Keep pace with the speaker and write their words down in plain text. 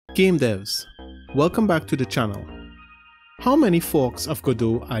Game devs, welcome back to the channel. How many forks of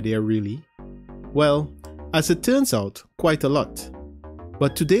Godot are there really? Well, as it turns out, quite a lot.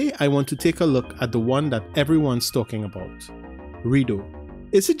 But today I want to take a look at the one that everyone's talking about, Redot.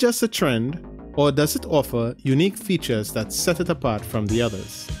 Is it just a trend, or does it offer unique features that set it apart from the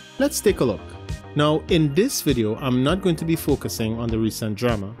others? Let's take a look. Now, in this video, I'm not going to be focusing on the recent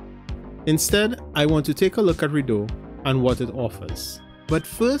drama. Instead, I want to take a look at Redot and what it offers. But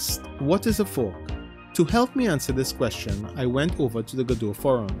first, what is a fork? To help me answer this question, I went over to the Godot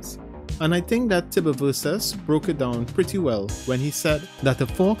forums. And I think that Tiberversus broke it down pretty well when he said that a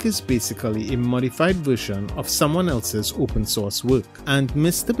fork is basically a modified version of someone else's open source work. And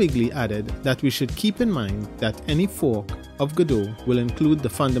Mr. Bigley added that we should keep in mind that any fork of Godot will include the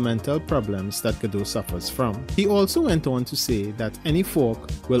fundamental problems that Godot suffers from. He also went on to say that any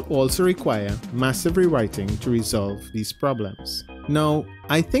fork will also require massive rewriting to resolve these problems. Now,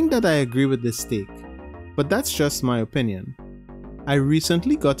 I think that I agree with this take, but that's just my opinion. I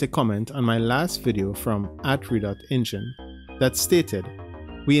recently got a comment on my last video from @Redot Engine that stated,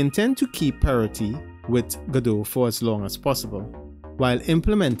 "We intend to keep parity with Godot for as long as possible, while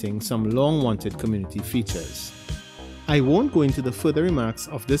implementing some long-wanted community features." I won't go into the further remarks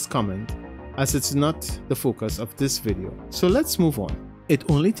of this comment as it's not the focus of this video, so let's move on. It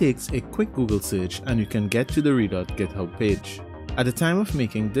only takes a quick Google search and you can get to the Redot GitHub page. At the time of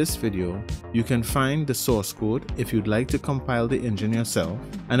making this video, you can find the source code if you'd like to compile the engine yourself,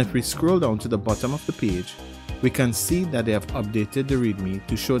 and if we scroll down to the bottom of the page, we can see that they have updated the README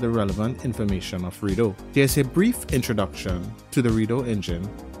to show the relevant information of Redot. There's a brief introduction to the Redot engine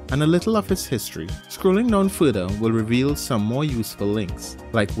and a little of its history. Scrolling down further will reveal some more useful links,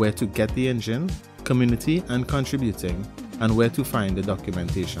 like where to get the engine, community and contributing, and where to find the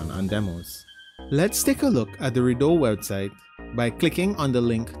documentation and demos. Let's take a look at the Redot website by clicking on the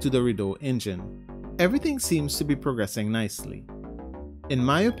link to the Redot engine. Everything seems to be progressing nicely. In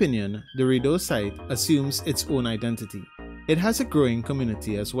my opinion, the Redot site assumes its own identity. It has a growing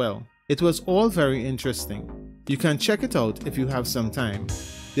community as well. It was all very interesting. You can check it out if you have some time.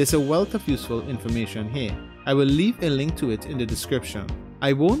 There's a wealth of useful information here. I will leave a link to it in the description.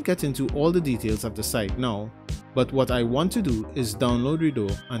 I won't get into all the details of the site now, but what I want to do is download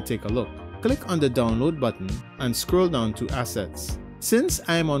Redot and take a look. Click on the download button and scroll down to assets. Since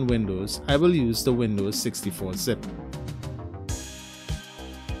I am on Windows, I will use the Windows 64 zip.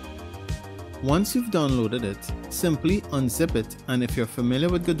 Once you've downloaded it, simply unzip it, and if you're familiar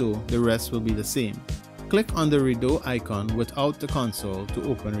with Godot, the rest will be the same. Click on the Redot icon without the console to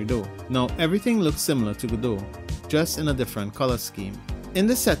open Redot. Now everything looks similar to Godot, just in a different color scheme. In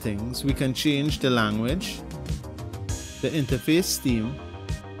the settings, we can change the language, the interface theme,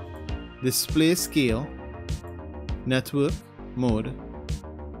 display scale, network, mode,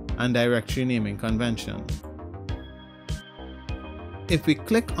 and directory naming convention. If we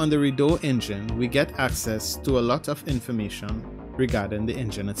click on the Redot engine, we get access to a lot of information regarding the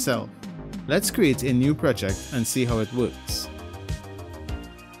engine itself. Let's create a new project and see how it works.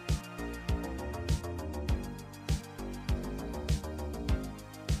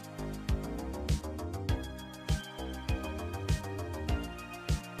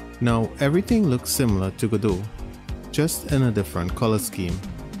 Now everything looks similar to Godot, just in a different color scheme.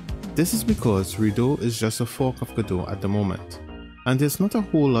 This is because Redot is just a fork of Godot at the moment, and there's not a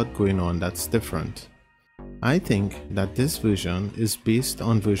whole lot going on that's different. I think that this version is based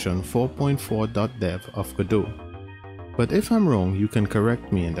on version 4.4.dev of Godot, but if I'm wrong, you can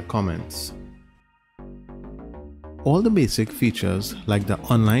correct me in the comments. All the basic features like the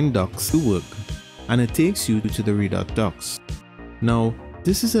online docs do work, and it takes you to the Redot docs. Now,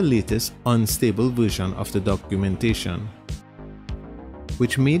 this is the latest unstable version of the documentation,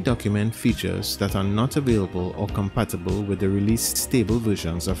 which may document features that are not available or compatible with the released stable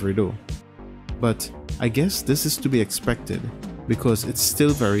versions of Redot. But I guess this is to be expected because it's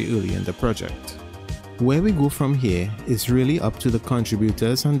still very early in the project. Where we go from here is really up to the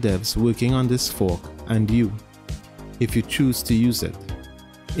contributors and devs working on this fork and you, if you choose to use it.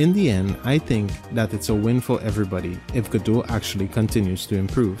 In the end, I think that it's a win for everybody if Godot actually continues to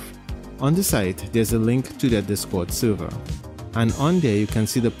improve. On the site, there's a link to their Discord server, and on there you can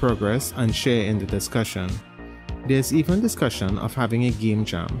see the progress and share in the discussion. There's even discussion of having a game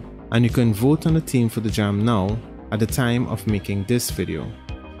jam, and you can vote on the theme for the jam now at the time of making this video.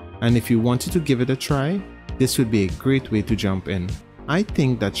 And if you wanted to give it a try, this would be a great way to jump in. I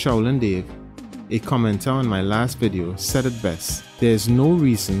think that Shaolin Dave, a commenter on my last video, said it best: there's no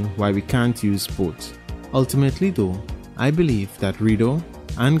reason why we can't use both. Ultimately though, I believe that Redot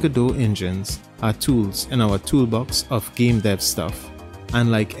and Godot engines are tools in our toolbox of game dev stuff.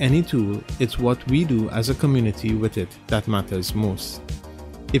 And like any tool, it's what we do as a community with it that matters most.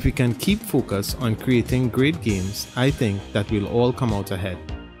 If we can keep focus on creating great games, I think that we'll all come out ahead.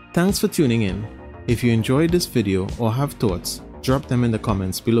 Thanks for tuning in. If you enjoyed this video or have thoughts, drop them in the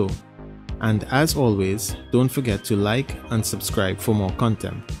comments below. And as always, don't forget to like and subscribe for more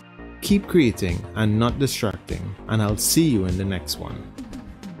content. Keep creating and not distracting, and I'll see you in the next one.